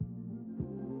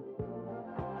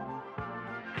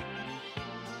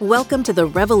Welcome to the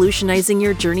Revolutionizing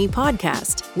Your Journey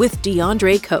podcast with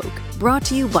DeAndre Koch, brought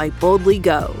to you by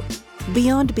BoldyGo.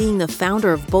 Beyond being the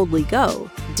founder of BoldyGo,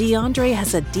 DeAndre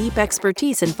has a deep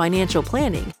expertise in financial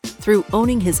planning through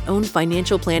owning his own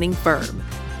financial planning firm.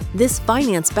 This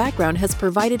finance background has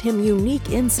provided him unique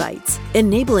insights,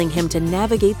 enabling him to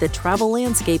navigate the travel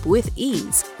landscape with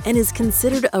ease, and is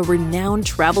considered a renowned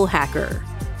travel hacker.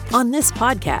 On this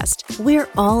podcast, we're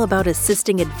all about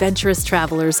assisting adventurous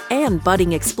travelers and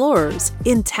budding explorers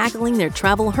in tackling their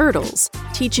travel hurdles,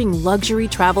 teaching luxury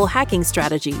travel hacking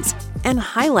strategies, and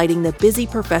highlighting the busy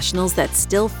professionals that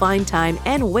still find time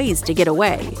and ways to get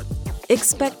away.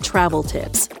 Expect travel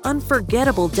tips,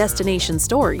 unforgettable destination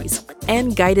stories,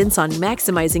 and guidance on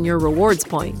maximizing your rewards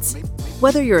points.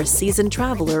 Whether you're a seasoned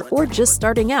traveler or just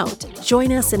starting out,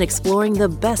 join us in exploring the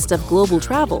best of global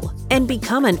travel and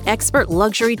become an expert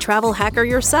luxury travel hacker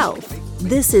yourself.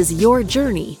 This is your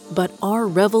journey, but our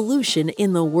revolution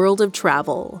in the world of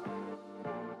travel.